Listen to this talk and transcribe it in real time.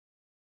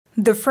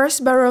The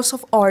first barrels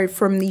of oil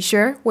from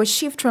Niger were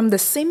shipped from the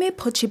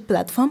Sèmè-Podji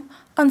platform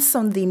on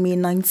Sunday, May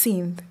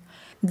 19th.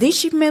 This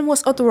shipment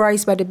was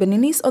authorized by the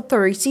Beninese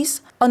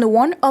authorities on a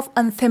one-off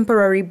and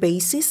temporary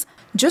basis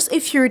just a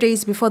few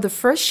days before the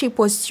first ship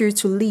was due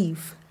to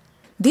leave.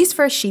 These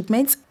first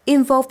shipments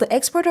involved the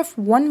export of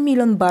 1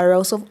 million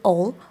barrels of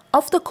oil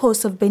off the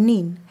coast of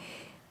Benin.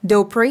 The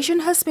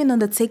operation has been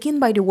undertaken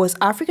by the West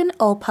African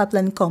oil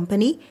pipeline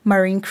company,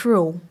 Marine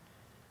Crew.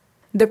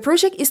 The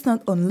project is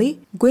not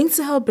only going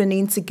to help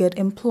Benin to get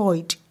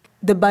employed.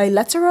 The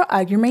bilateral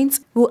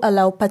agreement will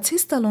allow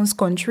parties Talon's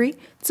country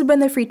to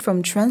benefit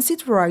from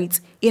transit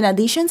rights in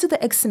addition to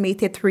the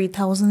estimated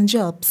 3,000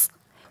 jobs.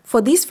 For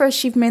this first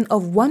shipment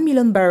of 1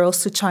 million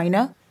barrels to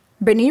China,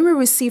 Benin will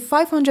receive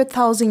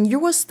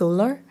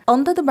 $500,000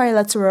 under the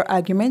bilateral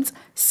agreement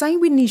signed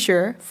with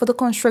Niger for the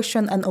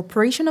construction and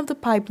operation of the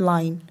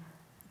pipeline.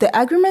 The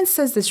agreement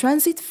sets the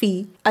transit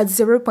fee at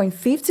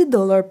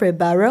 $0.50 per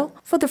barrel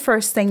for the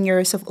first 10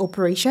 years of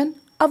operation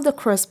of the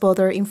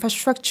cross-border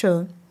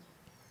infrastructure.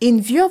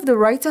 In view of the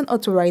rights and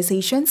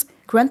authorizations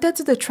granted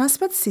to the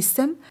transport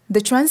system,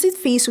 the transit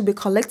fees will be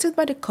collected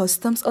by the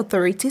customs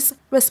authorities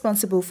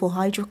responsible for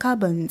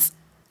hydrocarbons.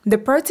 The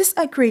parties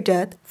agreed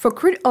that for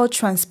crude oil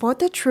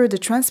transported through the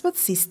transport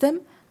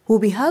system will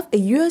be half a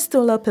US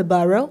dollar per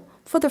barrel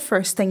for the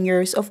first 10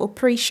 years of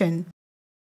operation.